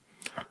here.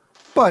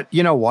 But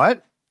you know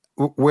what?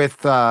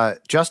 With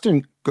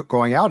Justin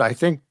going out, I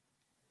think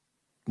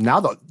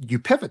now that you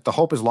pivot, the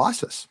hope is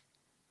losses.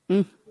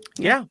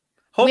 Yeah.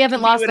 Hope we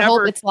haven't lost the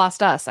hope, it's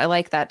lost us. I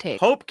like that take.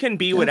 Hope can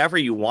be whatever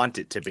you want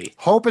it to be.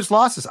 Hope is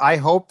losses. I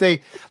hope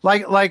they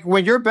like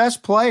when your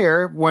best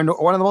player, when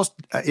one of the most,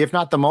 if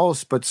not the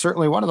most, but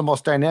certainly one of the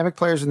most dynamic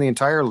players in the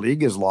entire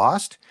league is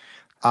lost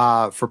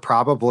for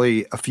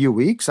probably a few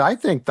weeks. I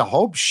think the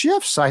hope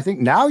shifts. I think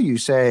now you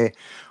say,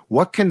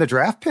 what can the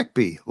draft pick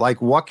be?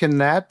 Like, what can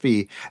that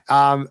be?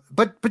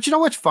 But you know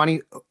what's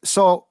funny?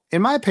 So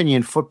in my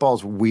opinion,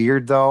 football's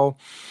weird though,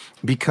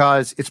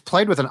 because it's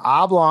played with an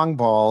oblong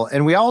ball,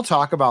 and we all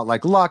talk about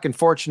like luck and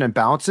fortune and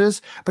bounces,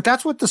 but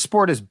that's what the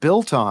sport is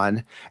built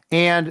on.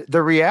 And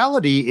the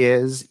reality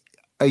is,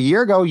 a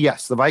year ago,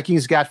 yes, the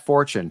Vikings got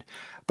fortune,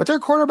 but their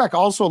quarterback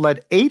also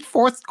led 8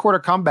 fourth quarter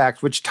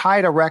comebacks, which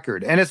tied a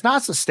record. And it's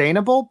not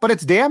sustainable, but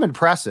it's damn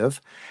impressive.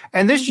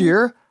 And this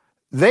year,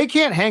 they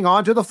can't hang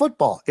on to the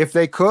football. If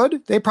they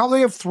could, they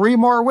probably have 3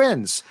 more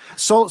wins.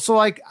 So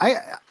like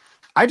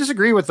I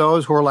disagree with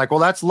those who are like,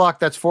 well, that's luck,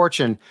 that's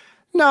fortune.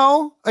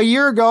 No, a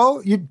year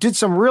ago, you did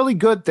some really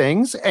good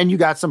things and you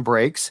got some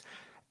breaks.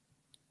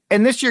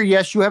 And this year,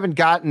 yes, you haven't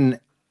gotten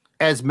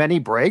as many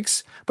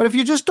breaks, but if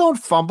you just don't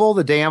fumble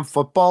the damn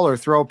football or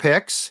throw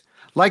picks,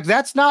 like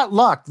that's not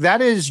luck.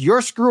 That is,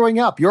 you're screwing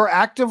up. You're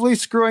actively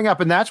screwing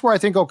up. And that's where I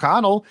think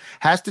O'Connell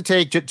has to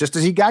take, just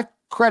as he got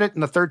credit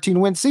in the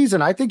 13-win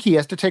season, I think he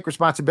has to take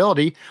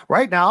responsibility.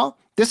 Right now,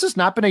 this has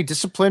not been a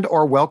disciplined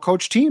or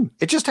well-coached team.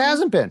 It just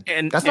hasn't been.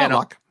 And that's not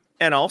luck.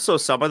 And also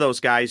some of those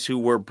guys who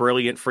were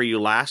brilliant for you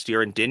last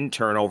year and didn't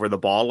turn over the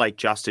ball, like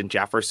Justin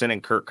Jefferson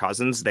and Kirk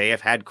Cousins, they have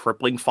had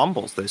crippling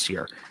fumbles this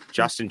year.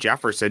 Justin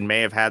Jefferson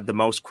may have had the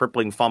most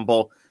crippling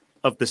fumble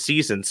of the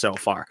season so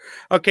far.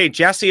 Okay,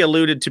 Jesse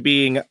alluded to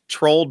being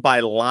trolled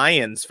by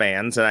Lions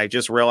fans, and I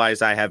just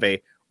realized I have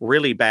a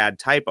really bad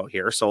typo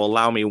here, so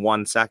allow me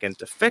 1 second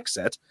to fix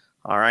it.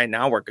 All right,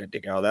 now we're good to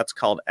go. That's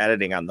called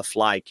editing on the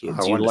fly, kids.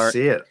 I want to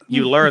see it.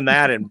 You learn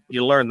that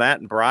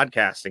in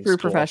broadcasting True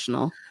school.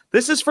 Professional.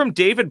 This is from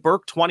David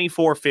Burke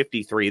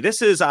 2453.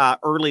 This is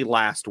early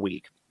last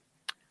week.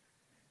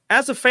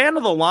 As a fan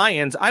of the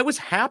Lions, I was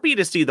happy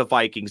to see the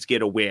Vikings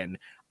get a win.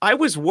 I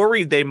was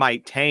worried they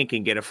might tank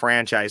and get a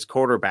franchise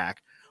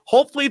quarterback.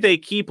 Hopefully they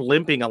keep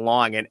limping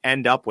along and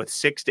end up with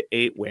 6 to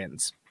 8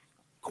 wins.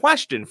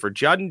 Question for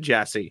Judd and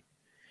Jesse.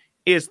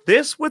 Is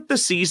this what the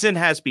season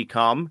has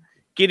become?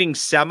 Getting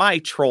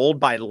semi-trolled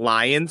by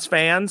Lions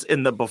fans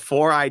in the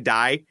Before I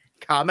Die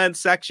comment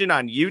section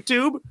on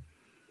YouTube?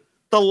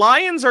 The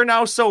Lions are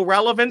now so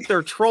relevant,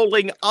 they're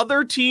trolling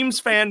other teams'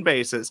 fan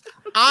bases.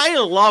 I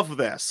love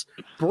this.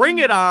 Bring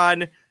it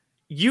on.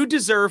 You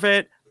deserve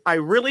it. I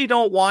really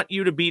don't want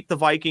you to beat the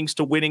Vikings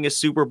to winning a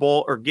Super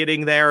Bowl or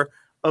getting there.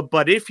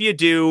 But if you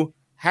do,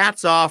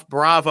 hats off,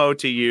 bravo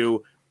to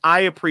you. I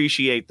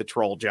appreciate the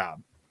troll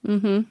job.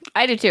 Mm-hmm.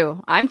 I do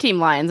too. I'm Team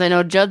Lions. I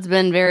know Judd's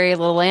been very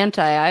little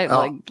anti.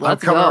 I'm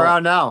coming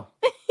around now.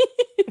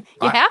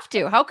 You have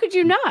to. How could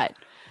you not?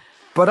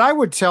 But I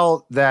would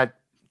tell that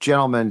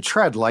gentleman,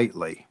 tread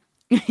lightly.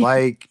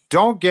 Like,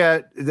 don't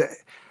get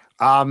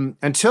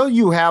until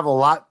you have a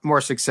lot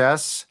more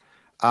success.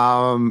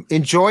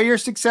 Enjoy your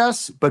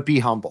success, but be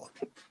humble.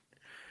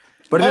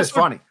 But it is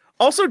funny.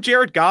 Also,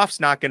 Jared Goff's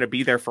not going to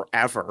be there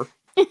forever,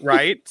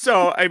 right?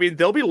 So, I mean,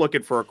 they'll be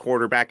looking for a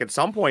quarterback at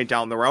some point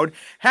down the road.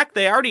 Heck,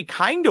 they already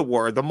kind of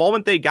were. The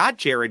moment they got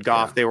Jared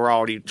Goff, they were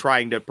already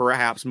trying to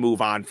perhaps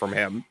move on from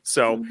him.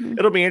 So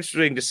it'll be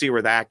interesting to see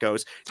where that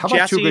goes. How about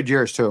Jesse, 2 good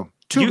years, too?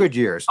 2 good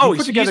years. You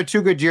put together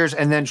 2 good years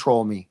and then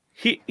troll me.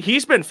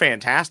 He's been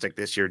fantastic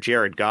this year,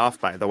 Jared Goff,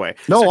 by the way.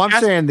 No, so I'm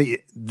saying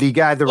the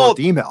guy that wrote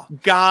the email.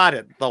 Got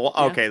it. The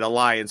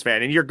Lions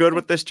fan. And you're good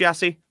with this,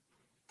 Jesse?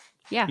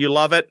 Yeah. You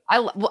love it?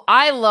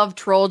 I love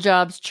troll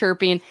jobs,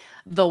 chirping.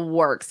 the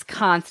works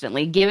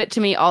constantly. Give it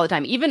to me all the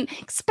time, even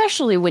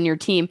especially when your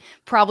team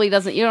probably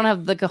doesn't, you don't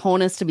have the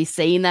cojones to be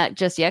saying that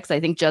just yet. Cause I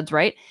think Judd's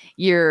right.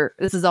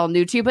 This is all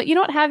new to you, but you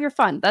don't have your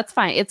fun. That's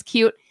fine. It's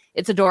cute.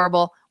 It's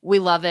adorable. We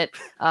love it.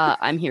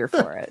 I'm here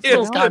for it.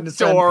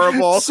 It's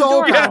adorable.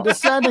 So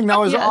condescending. That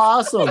was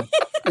awesome.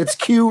 It's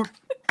cute.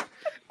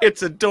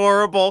 It's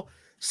adorable.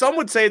 Some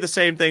would say the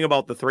same thing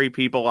about the three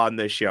people on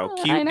this show.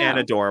 Cute and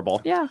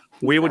adorable. Yeah.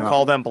 We would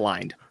call them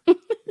blind.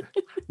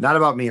 Not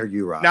about me or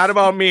you, Ross. Not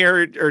about me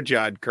or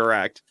Judd,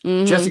 correct.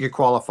 Mm-hmm. Jesse could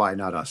qualify,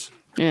 not us.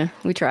 Yeah,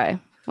 we try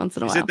once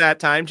in a while. Is it that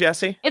time,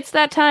 Jesse? It's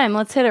that time.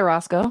 Let's hit it,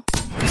 Roscoe.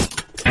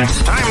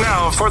 Time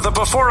now for the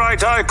Before I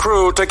Die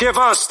crew to give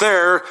us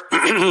their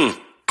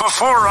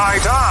Before I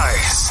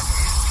Dies.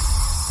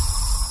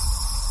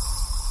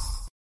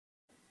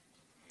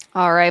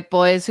 All right,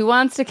 boys. Who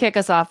wants to kick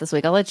us off this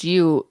week? I'll let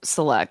you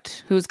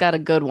select who's got a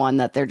good one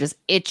that they're just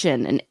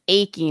itching and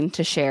aching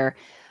to share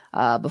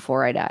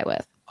before I die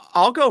with.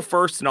 I'll go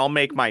first and I'll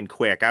make mine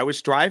quick. I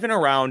was driving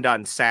around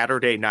on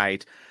Saturday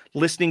night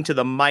listening to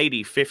the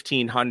mighty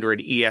 1500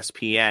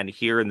 ESPN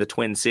here in the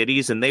Twin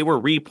Cities, and they were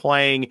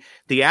replaying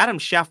the Adam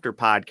Schefter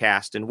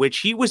podcast in which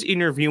he was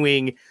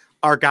interviewing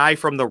our guy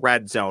from the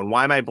Red Zone.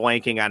 Why am I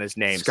blanking on his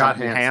name? Scott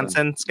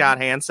Hansen. Scott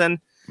Hansen.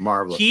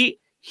 Marvelous.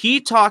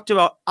 He talked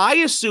about, I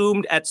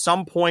assumed at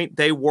some point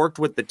they worked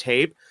with the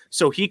tape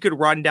so he could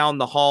run down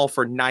the hall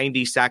for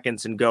 90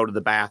 seconds and go to the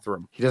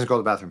bathroom. He doesn't go to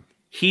the bathroom.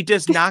 He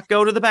does not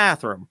go to the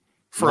bathroom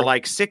for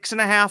like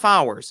 6.5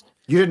 hours.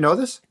 You didn't know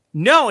this?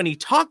 No, and he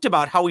talked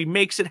about how he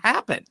makes it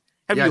happen.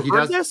 Have you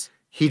heard this?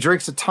 He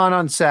drinks a ton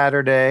on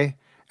Saturday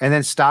and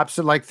then stops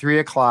at like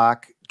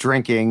 3:00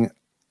 drinking.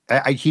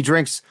 He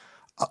drinks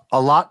a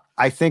lot,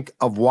 I think,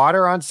 of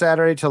water on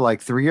Saturday till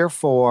like 3 or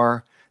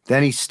 4.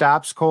 Then he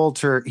stops cold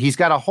turkey. He's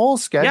got a whole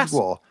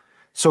schedule. Yes.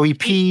 So he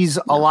pees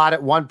a lot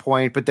at one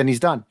point, but then he's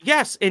done.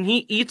 Yes, and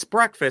he eats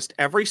breakfast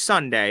every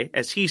Sunday,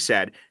 as he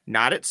said,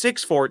 not at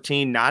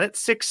 6:14, not at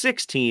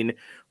 6:16,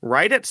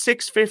 right at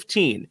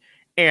 6:15.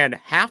 And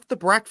half the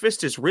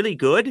breakfast is really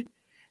good.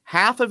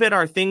 Half of it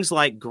are things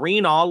like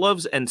green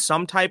olives and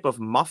some type of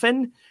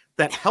muffin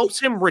that helps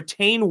him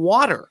retain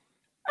water.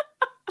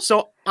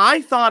 So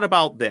I thought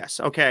about this,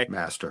 okay?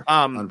 Master.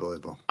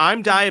 Unbelievable.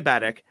 I'm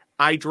diabetic.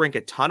 I drink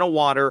a ton of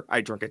water.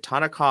 I drink a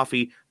ton of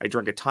coffee. I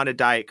drink a ton of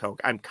Diet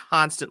Coke. I'm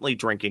constantly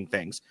drinking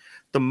things.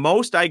 The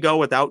most I go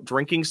without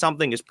drinking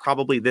something is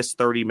probably this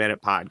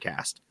 30-minute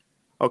podcast.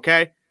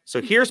 Okay?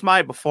 So here's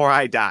my Before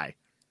I Die.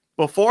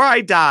 Before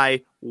I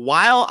die,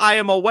 while I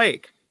am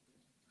awake,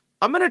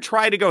 I'm going to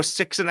try to go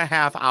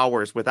 6.5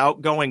 hours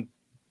without going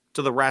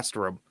to the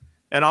restroom.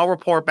 And I'll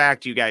report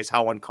back to you guys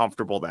how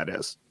uncomfortable that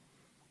is.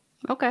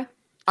 Okay.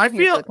 I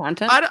feel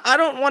I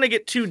don't want to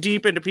get too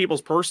deep into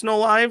people's personal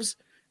lives,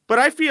 but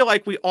I feel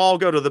like we all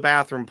go to the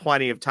bathroom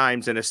plenty of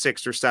times in a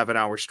 6 or 7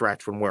 hour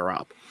stretch when we're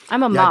up.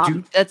 I'm a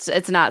mom.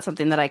 It's not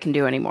something that I can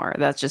do anymore.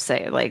 That's just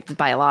say, like,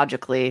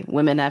 biologically,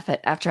 women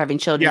after having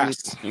children,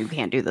 yes. you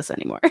can't do this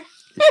anymore.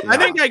 I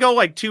think I go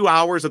like 2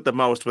 hours at the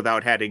most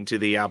without heading to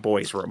the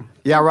boys' room.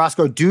 Yeah,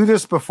 Roscoe, do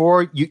this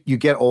before you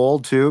get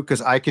old, too,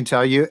 because I can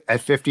tell you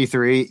at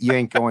 53, you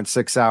ain't going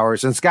 6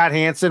 hours. And Scott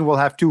Hansen will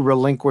have to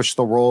relinquish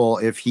the role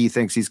if he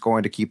thinks he's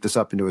going to keep this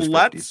up into his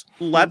 50s.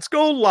 Let's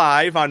go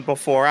live on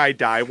Before I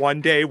Die one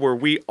day where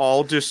we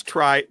all just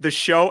try. The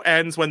show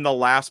ends when the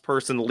last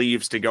person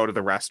leaves to go to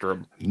the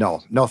restroom. No,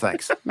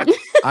 thanks.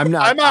 I'm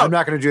not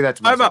going to do that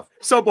to myself. I'm out.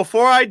 So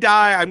before I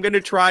die, I'm going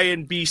to try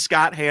and be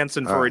Scott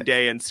Hansen for a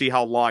day and see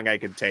how long I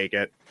can take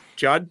it.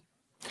 Judd?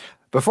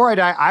 Before I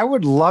die, I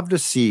would love to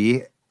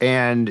see,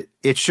 and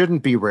it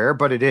shouldn't be rare,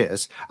 but it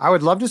is, I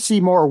would love to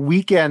see more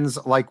weekends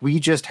like we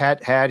just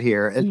had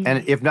here. And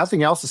if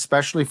nothing else,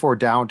 especially for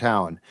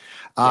downtown.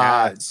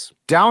 Yes.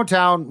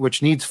 Downtown,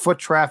 which needs foot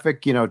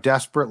traffic,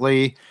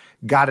 desperately.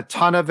 Got a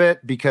ton of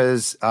it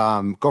because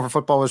Gopher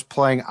football was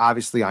playing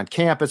obviously on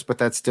campus, but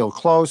that's still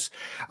close.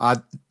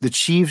 The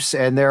Chiefs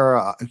and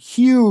their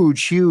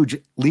huge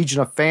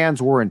legion of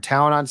fans were in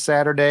town on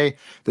Saturday.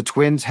 The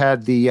Twins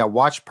had the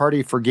watch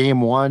party for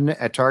Game 1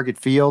 at Target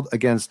Field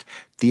against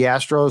the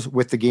Astros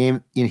with the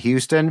game in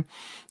Houston.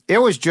 It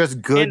was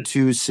just good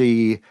to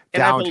see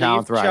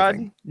downtown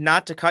thriving. Judd,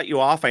 not to cut you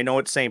off, I know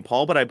it's St.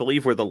 Paul, but I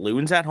believe we're the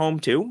Loons at home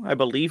too. I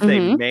believe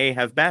they may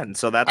have been.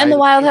 So that's the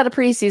Wild had a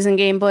preseason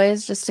game,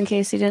 boys, just in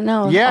case you didn't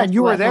know. Yeah, and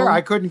you were there.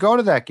 I couldn't go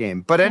to that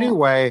game, but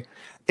anyway,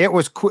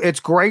 it's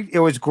great. It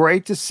was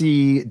great to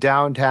see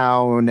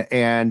downtown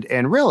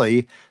and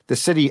really the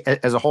city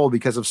as a whole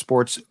because of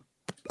sports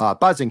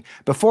buzzing.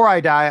 Before I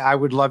die, I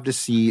would love to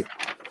see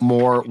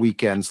more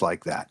weekends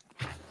like that.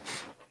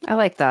 I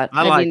like that.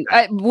 I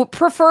mean,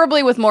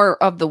 preferably with more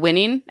of the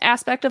winning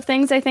aspect of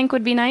things, I think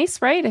would be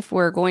nice, right? If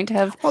we're going to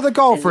have... Well, the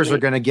Gophers are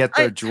going to get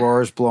their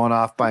drawers blown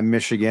off by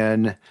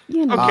Michigan.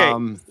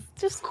 Okay.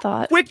 Just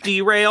thought. Quick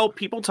derail.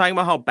 People talking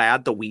about how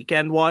bad the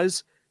weekend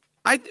was.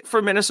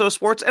 For Minnesota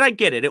sports, and I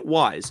get it, it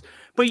was.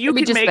 But you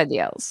can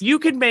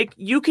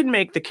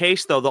make the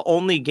case, though, the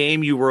only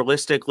game you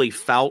realistically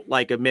felt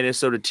like a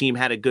Minnesota team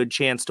had a good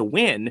chance to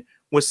win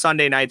was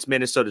Sunday night's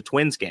Minnesota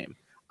Twins game.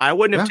 I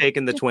wouldn't have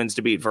taken the Twins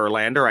to beat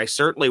Verlander. I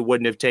certainly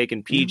wouldn't have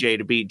taken PJ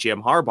to beat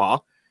Jim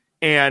Harbaugh.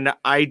 And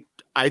I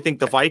think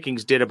the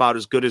Vikings did about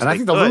as good as they could. I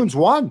think the Loons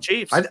won.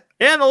 Chiefs. The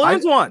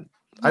Loons won.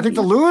 I think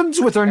the Loons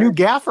with their new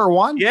gaffer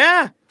won.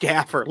 Yeah,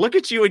 gaffer. Look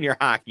at you and your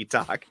hockey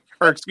talk.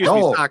 Or excuse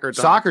me, soccer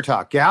talk. Soccer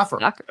talk, gaffer.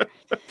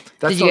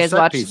 Did you guys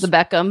watch the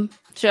Beckham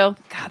show?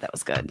 God, that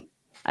was good.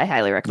 I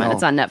highly recommend it.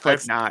 It's on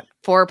Netflix. I've not.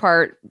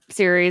 4-part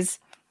series.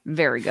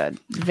 Very good.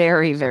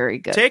 Very, very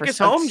good. Take us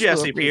home,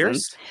 Jesse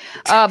Pierce.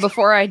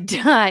 Before I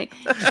die,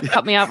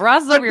 cut me off.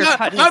 Ross is over here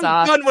cutting us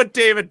off. I'm done with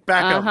David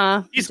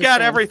Beckham. He's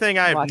got everything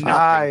I have.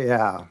 Nothing.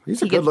 Yeah,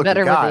 he's a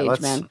good-looking guy. With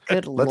age, man.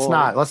 Good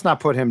let's not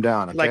put him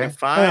down. Okay? Like a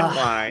fine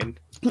wine.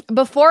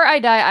 Before I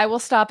die, I will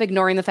stop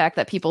ignoring the fact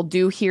that people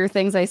do hear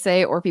things I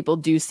say or people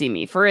do see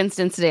me. For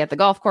instance, today at the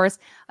golf course,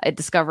 I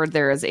discovered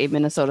there is a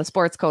Minnesota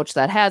sports coach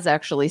that has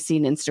actually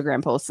seen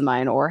Instagram posts of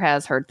mine or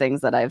has heard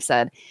things that I've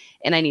said,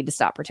 and I need to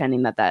stop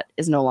pretending that that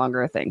is no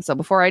longer a thing. So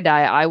before I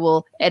die, I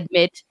will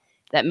admit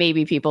that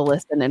maybe people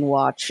listen and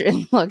watch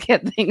and look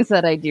at things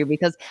that I do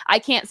because I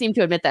can't seem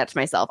to admit that to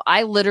myself.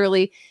 I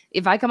literally,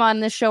 if I come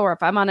on this show or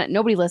if I'm on it,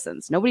 nobody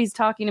listens. Nobody's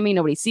talking to me.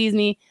 Nobody sees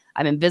me.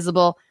 I'm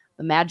invisible.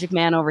 The magic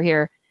man over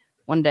here.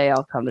 One day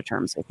I'll come to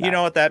terms with that. You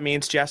know what that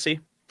means, Jesse?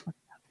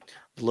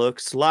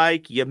 Looks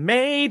like you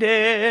made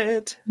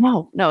it.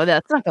 No,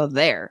 let's not go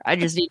there. I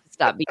just need to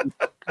stop being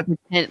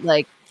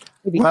like,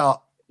 thinking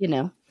about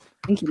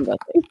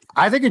things.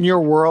 I think in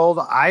your world,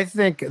 I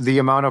think the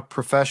amount of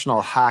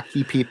professional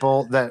hockey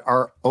people that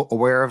are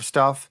aware of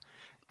stuff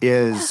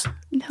is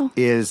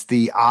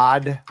the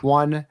odd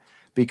one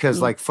because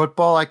like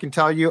football, I can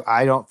tell you,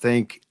 I don't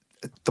think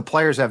the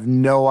players have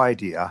no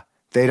idea.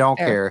 They don't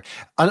care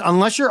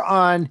unless you're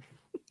on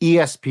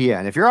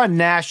ESPN. If you're on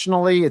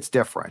nationally, it's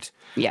different.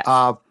 Yes.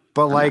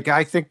 But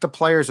I think the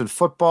players in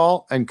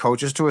football and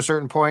coaches to a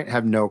certain point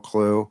have no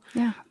clue.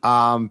 Yeah.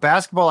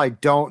 Basketball, I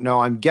don't know.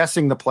 I'm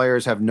guessing the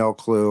players have no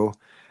clue.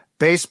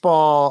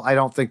 Baseball, I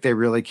don't think they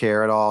really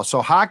care at all.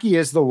 So hockey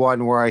is the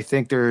one where I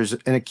think there's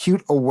an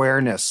acute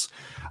awareness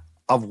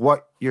of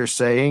what you're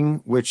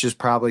saying, which is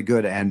probably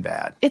good and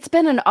bad. It's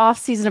been an off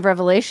season of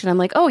revelation. I'm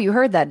like, oh, you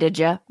heard that, did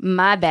you?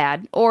 My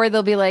bad. Or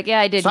they'll be like,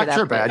 yeah, I did. It's not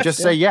your bad. Just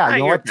say, yeah.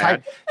 You know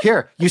what?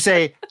 Here, you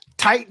say,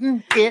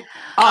 tighten it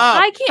up.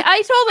 I can't.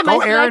 I told him.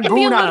 Go Aaron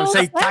Boone on him.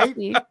 Say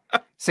tighten.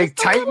 Say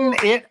tighten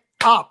it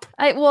up.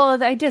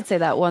 I did say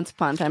that once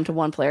upon a time to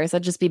one player. I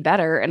said, just be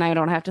better, and I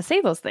don't have to say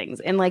those things.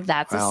 And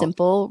that's a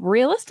simple,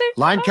 realistic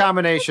line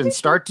combination.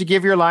 Start to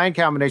give your line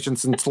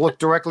combinations and look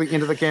directly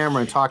into the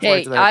camera and talk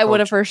right to that I coach. would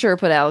have for sure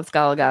put Alex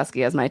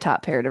Goligoski as my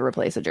top pair to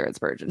replace a Jared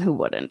Spurgeon. Who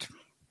wouldn't?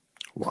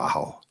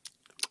 Wow.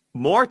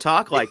 More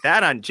talk like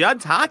that on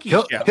Judd's Hockey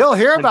Show. He'll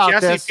hear about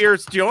Jesse this.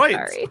 Pierce joins.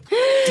 Sorry.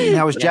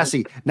 That was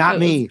Jesse, not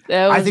me.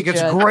 I think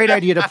it's a great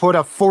idea to put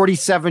a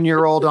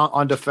 47-year-old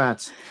on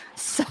defense.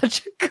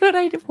 Such a good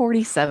idea.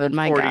 47,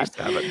 my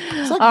 47. God.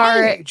 It's like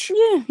my age.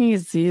 Yeah,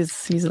 he's David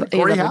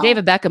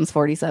Beckham's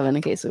 47,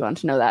 in case we want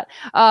to know that.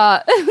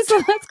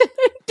 So that's gonna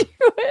do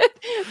it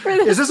for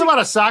this. Is this about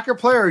a soccer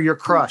player or your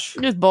crush?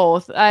 Just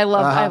both. I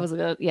love.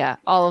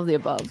 All of the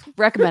above.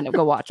 Recommend it.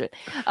 Go watch it.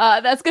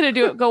 That's gonna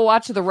do it. Go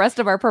watch the rest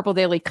of our Purple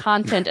Daily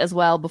content as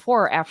well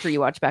before or after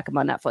you watch Beckham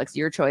on Netflix.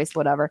 Your choice,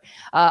 whatever.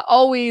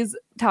 Always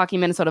talking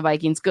Minnesota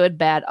Vikings, good,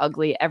 bad,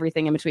 ugly,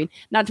 everything in between.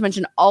 Not to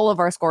mention all of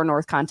our Score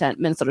North content.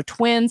 Minnesota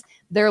Twins,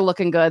 they're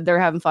looking good. They're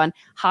having fun.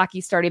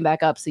 Hockey starting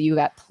back up. So you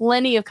got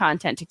plenty of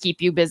content to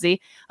keep you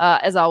busy.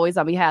 As always,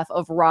 on behalf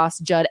of Ross,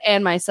 Judd,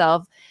 and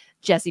myself,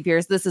 Jesse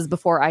Pierce, this is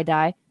Before I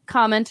Die.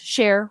 Comment,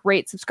 share,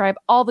 rate, subscribe,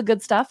 all the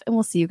good stuff. And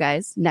we'll see you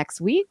guys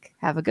next week.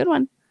 Have a good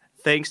one.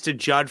 Thanks to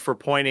Judd for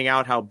pointing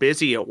out how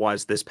busy it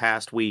was this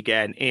past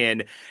weekend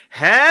in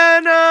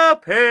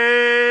Hennepin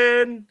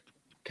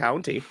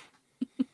County.